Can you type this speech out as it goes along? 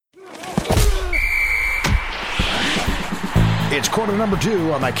It's quarter number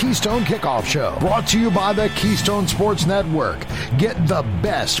 2 on the Keystone Kickoff Show, brought to you by the Keystone Sports Network. Get the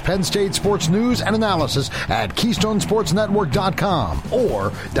best Penn State sports news and analysis at KeystonesportsNetwork.com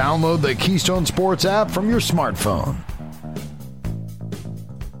or download the Keystone Sports app from your smartphone.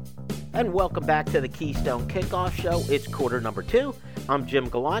 And welcome back to the Keystone Kickoff Show. It's quarter number 2. I'm Jim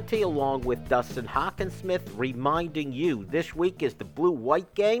Galante along with Dustin Hockensmith, reminding you this week is the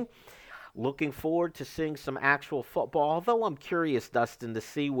blue-white game. Looking forward to seeing some actual football, although I'm curious, Dustin, to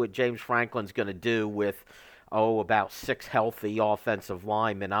see what James Franklin's going to do with, about 6 healthy offensive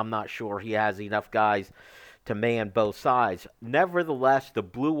linemen. I'm not sure he has enough guys to man both sides. Nevertheless, the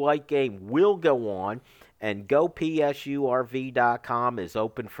blue-white game will go on, and GoPSURV.com is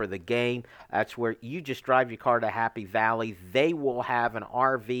open for the game. That's where you just drive your car to Happy Valley. They will have an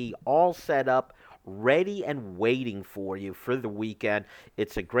RV all set up, ready and waiting for you for the weekend.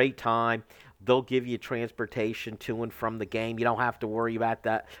 It's a great time. They'll give you transportation to and from the game. You don't have to worry about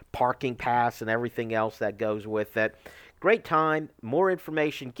that parking pass and everything else that goes with it. Great time. More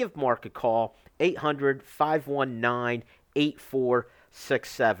information, give Mark a call,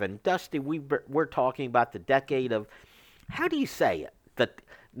 800-519-8467. Dusty, we're talking about the decade of, how do you say it?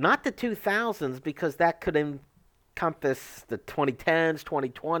 Not the 2000s, because that could encompass the 2010s,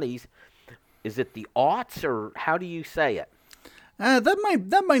 2020s. Is it the aughts, or how do you say it? That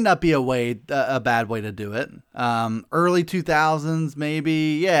might not be a bad way to do it. Early 2000s,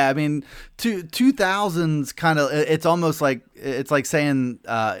 maybe. Yeah, I mean, 2000s kind of. It's almost like saying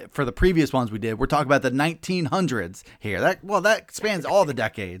for the previous ones we did, we're talking about the 1900s here. That spans all the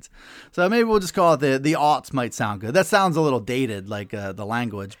decades. So maybe we'll just call it the aughts. Might sound good. That sounds a little dated, like the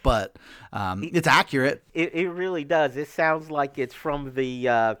language, but it's accurate. It really does. It sounds like it's from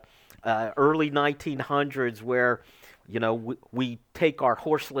the early 1900s, where we take our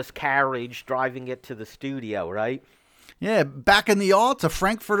horseless carriage driving it to the studio, right? Yeah, back in the aughts, a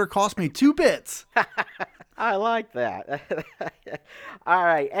Frankfurter cost me 2 bits. I like that. All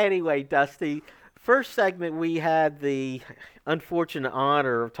right, anyway, Dusty, first segment we had the unfortunate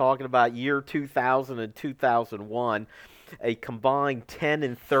honor of talking about year 2000 and 2001, a combined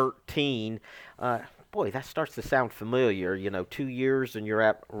 10-13. Boy, that starts to sound familiar. 2 years and you're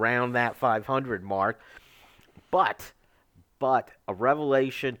at around that 500 mark. But a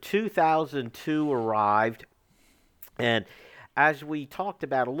revelation, 2002 arrived. And as we talked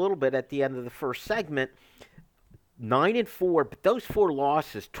about a little bit at the end of the first segment, 9-4, but those 4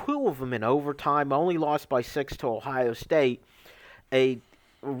 losses, 2 of them in overtime, only lost by 6 to Ohio State. A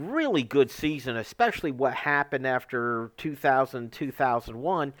really good season, especially what happened after 2000,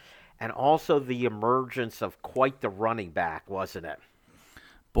 2001. And also the emergence of quite the running back, wasn't it?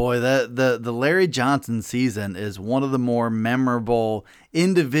 Boy, the Larry Johnson season is one of the more memorable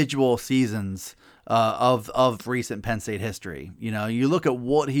individual seasons of recent Penn State history. You look at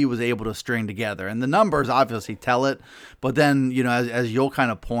what he was able to string together, and the numbers obviously tell it. But then, as you'll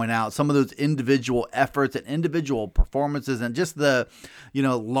kind of point out, some of those individual efforts and individual performances, and just the,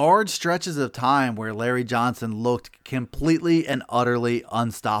 large stretches of time where Larry Johnson looked completely and utterly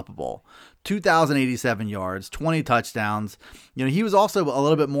unstoppable. 2,087 yards, 20 touchdowns. He was also a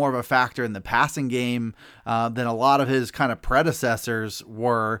little bit more of a factor in the passing game than a lot of his kind of predecessors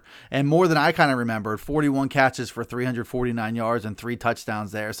were, and more than I kind of remembered. 41 catches for 349 yards and 3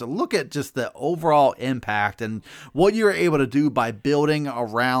 touchdowns there. So look at just the overall impact and what you were able to do by building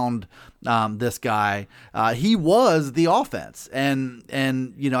around this guy. He was the offense, and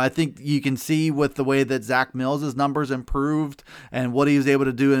I think you can see with the way that Zach Mills' numbers improved and what he was able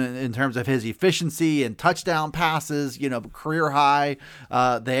to do in terms of his efficiency and touchdown passes, career high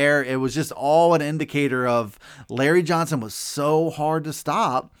there. It was just all an indicator of Larry Johnson was so hard to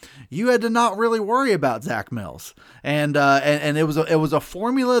stop. You had to not really worry about Zach Mills, and it was a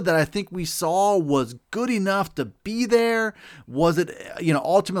formula that I think we saw was good enough to be there. Was it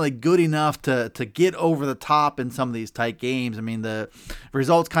ultimately good enough to get over the top in some of these tight games? I mean, the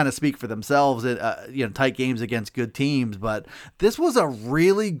results kind of speak for themselves. Tight games against good teams, but this was a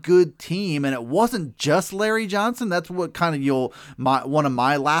really good team, and it wasn't just Larry Johnson. That's what kind of one of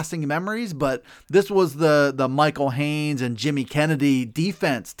my lasting memories. But this was the Michael Haynes and Jimmy Kennedy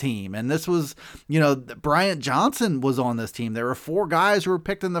defense team, and this was Bryant Johnson was on this team. There were 4 guys who were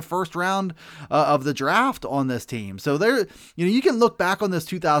picked in the first round of the draft on this team. So there, you can look back on this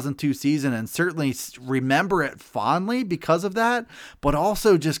 2002 season and certainly remember it fondly because of that, but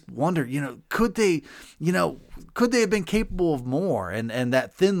also just wonder, could they have been capable of more, and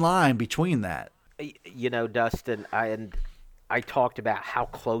that thin line between that. Dustin, I talked about how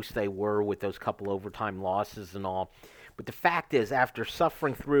close they were with those couple overtime losses and all. But the fact is, after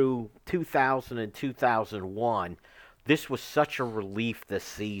suffering through 2000 and 2001, this was such a relief this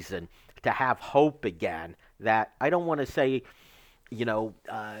season to have hope again that I don't want to say,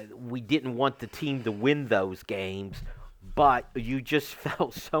 we didn't want the team to win those games, but you just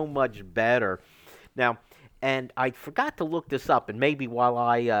felt so much better. Now, and I forgot to look this up, and maybe while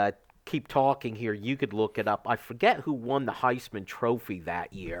I keep talking here, you could look it up. I forget who won the Heisman Trophy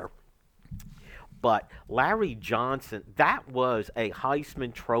that year, but Larry Johnson, that was a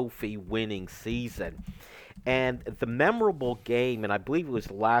Heisman Trophy winning season. And the memorable game, and I believe it was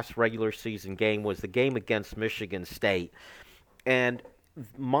the last regular season game, was the game against Michigan State. And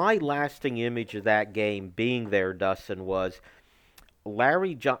my lasting image of that game being there, Dustin, was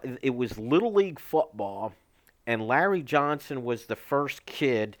it was Little League football, and Larry Johnson was the first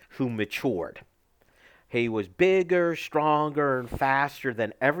kid who matured. He was bigger, stronger, and faster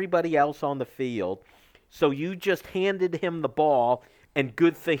than everybody else on the field. So you just handed him the ball, and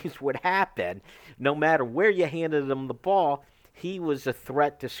good things would happen. No matter where you handed him the ball, he was a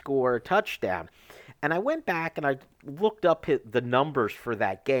threat to score a touchdown. And I went back and I looked up the numbers for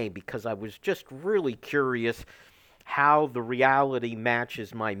that game because I was just really curious how the reality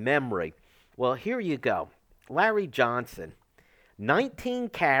matches my memory. Well, here you go. Larry Johnson, 19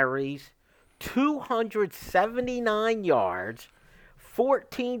 carries, 279 yards,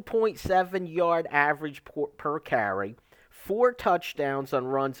 14.7 yard average per carry, 4 touchdowns on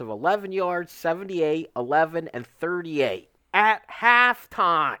runs of 11 yards, 78, 11, and 38 at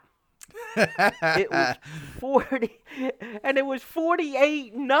halftime. It was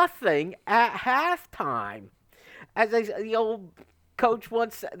 48-0 at halftime. As the old coach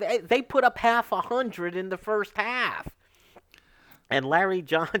once said, they put up 100 in the first half. And Larry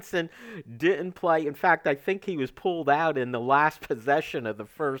Johnson didn't play. In fact, I think he was pulled out in the last possession of the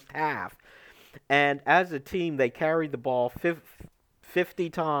first half. And as a team, they carried the ball 50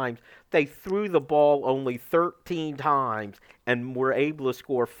 times. They threw the ball only 13 times and were able to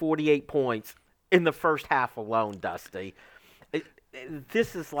score 48 points in the first half alone, Dusty.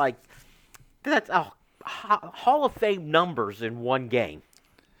 This is that's Hall of Fame numbers in one game.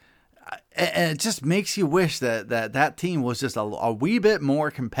 And it just makes you wish that team was just a wee bit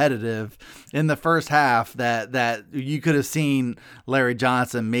more competitive in the first half, that you could have seen Larry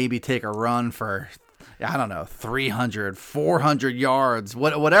Johnson maybe take a run for, I don't know, 300, 400 yards,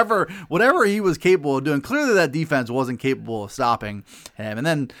 whatever he was capable of doing. Clearly that defense wasn't capable of stopping him. And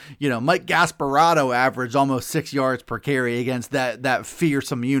then, Mike Gasparotto averaged almost 6 yards per carry against that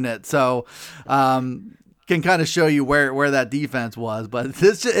fearsome unit. So, can kind of show you where that defense was. But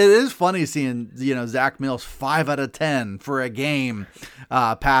it is funny seeing, Zach Mills 5 out of 10 for a game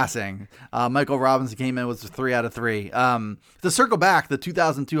passing. Michael Robinson came in with 3 out of 3. To circle back, the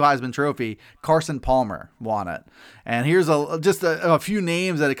 2002 Heisman Trophy, Carson Palmer won it. And here's just a few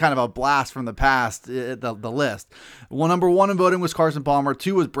names that are kind of a blast from the past, the list. Number 1 in voting was Carson Palmer.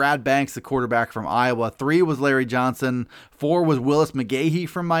 2 was Brad Banks, the quarterback from Iowa. 3 was Larry Johnson. 4 was Willis McGahee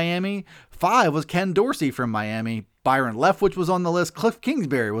from Miami. 5 was Ken Dorsey from Miami. Byron Leftwich was on the list. Cliff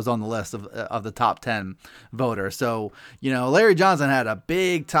Kingsbury was on the list of the top 10 voters. So, Larry Johnson had a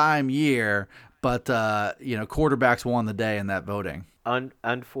big time year, but, quarterbacks won the day in that voting.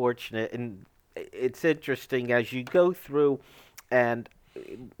 Unfortunate. And it's interesting as you go through, and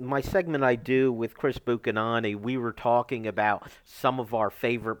my segment I do with Chris Buchanani, we were talking about some of our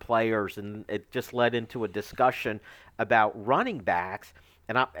favorite players, and it just led into a discussion about running backs.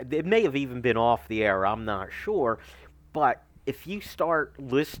 And it may have even been off the air, I'm not sure. But if you start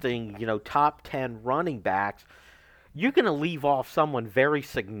listing, top 10 running backs, you're going to leave off someone very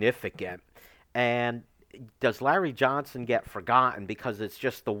significant. And does Larry Johnson get forgotten because it's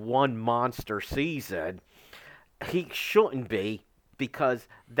just the one monster season? He shouldn't be, because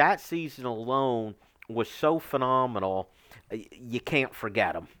that season alone was so phenomenal. You can't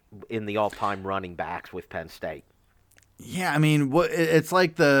forget him in the all-time running backs with Penn State. Yeah, I mean, it's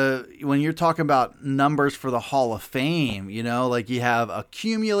like when you're talking about numbers for the Hall of Fame, you have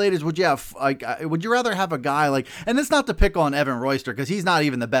accumulators. Would you rather have a guy and it's not to pick on Evan Royster because he's not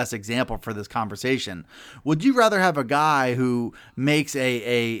even the best example for this conversation. Would you rather have a guy who makes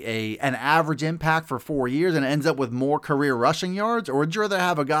an average impact for 4 years and ends up with more career rushing yards, or would you rather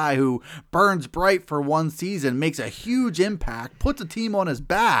have a guy who burns bright for one season, makes a huge impact, puts a team on his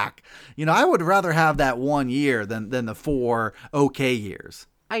back? I would rather have that 1 year than the 4 okay years.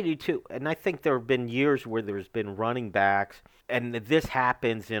 I do too. And I think there have been years where there's been running backs, and this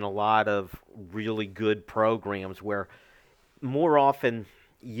happens in a lot of really good programs where more often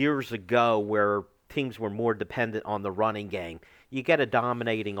years ago where teams were more dependent on the running game, you get a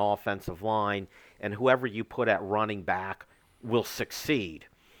dominating offensive line, and whoever you put at running back will succeed.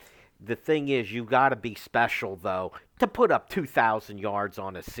 The thing is, you got to be special, though, to put up 2,000 yards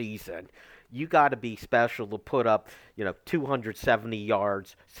on a season. You got to be special to put up, 270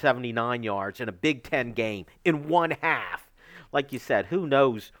 yards, 79 yards in a Big Ten game in one half. Like you said, who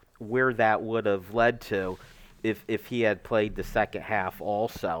knows where that would have led to if he had played the second half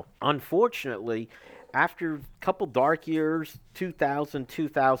also. Unfortunately, after a couple dark years, 2000,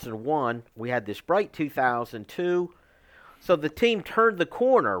 2001, we had this bright 2002. So the team turned the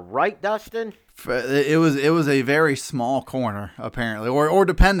corner, right, Dustin? It was a very small corner, apparently, or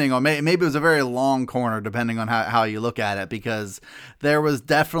depending on, maybe it was a very long corner, depending on how you look at it, because there was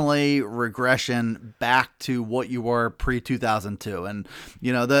definitely regression back to what you were pre-2002. And,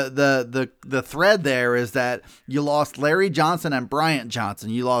 the thread there is that you lost Larry Johnson and Bryant Johnson.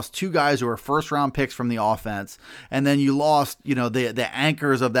 You lost two guys who were first-round picks from the offense, and then you lost, the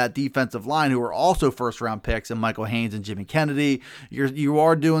anchors of that defensive line who were also first-round picks, and Michael Haynes and Jimmy Kennedy. You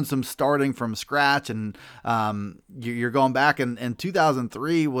are doing some starting from scratch, and you're going back, and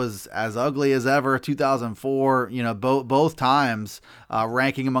 2003 was as ugly as ever. 2004, both times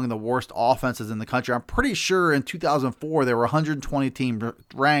ranking among the worst offenses in the country. I'm pretty sure in 2004 there were 120 teams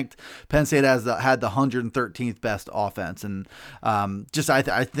ranked. Penn State had the 113th best offense, and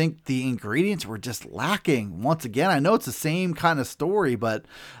I think the ingredients were just lacking once again. I know it's the same kind of story, but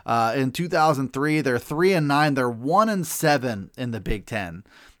in 2003 they're 3-9. They're 1-7 in the Big Ten.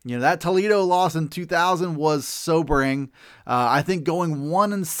 That Toledo loss in 2000 was sobering. I think going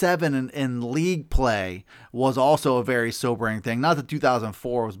 1-7 in league play was also a very sobering thing. Not that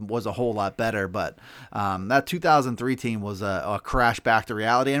 2004 was a whole lot better, but that 2003 team was a crash back to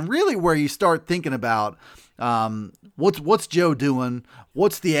reality, and really where you start thinking about what's Joe doing?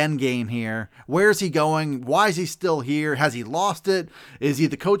 What's the end game here? Where's he going? Why is he still here? Has he lost it? Is he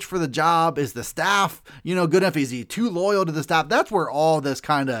the coach for the job? Is the staff, good enough? Is he too loyal to the staff? That's where all this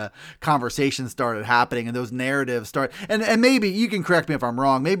kind of conversation started happening, and those narratives start. And maybe you can correct me if I'm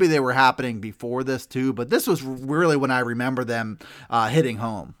wrong. Maybe they were happening before this too, but this was really when I remember them hitting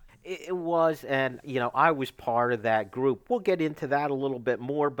home. It was, and, I was part of that group. We'll get into that a little bit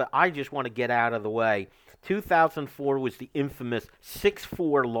more, but I just want to get out of the way. 2004 was the infamous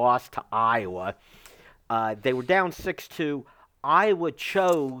 6-4 loss to Iowa. They were down 6-2. Iowa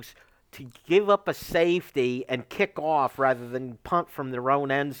chose to give up a safety and kick off rather than punt from their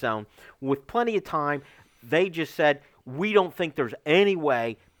own end zone. With plenty of time, they just said, we don't think there's any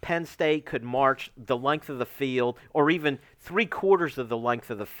way Penn State could march the length of the field or even 3/4 of the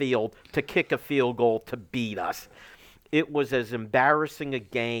length of the field to kick a field goal to beat us. It was as embarrassing a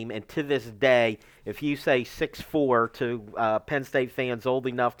game, and to this day, if you say 6-4 to Penn State fans old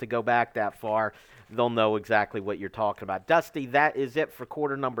enough to go back that far, they'll know exactly what you're talking about. Dusty, that is it for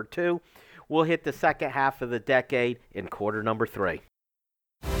quarter number 2. We'll hit the second half of the decade in quarter number 3.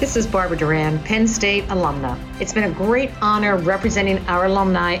 This is Barbara Duran, Penn State alumna. It's been a great honor representing our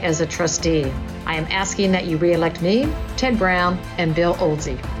alumni as a trustee. I am asking that you re-elect me, Ted Brown, and Bill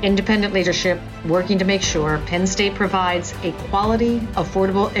Oldsey. Independent leadership working to make sure Penn State provides a quality,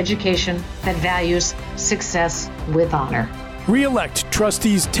 affordable education that values success with honor. Re-elect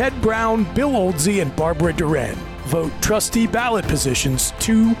trustees Ted Brown, Bill Oldsey, and Barbara Duran. Vote trustee ballot positions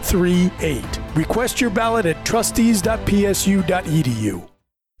 238. Request your ballot at trustees.psu.edu.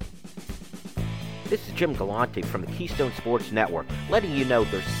 This is Jim Galante from the Keystone Sports Network, letting you know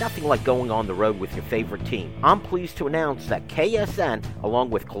there's nothing like going on the road with your favorite team. I'm pleased to announce that KSN, along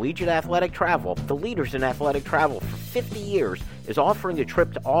with Collegiate Athletic Travel, the leaders in athletic travel for 50 years, is offering a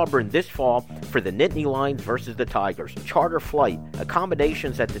trip to Auburn this fall for the Nittany Lions versus the Tigers. Charter flight,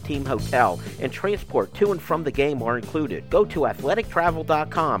 accommodations at the team hotel, and transport to and from the game are included. Go to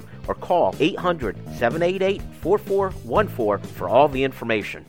athletictravel.com or call 800-788-4414 for all the information.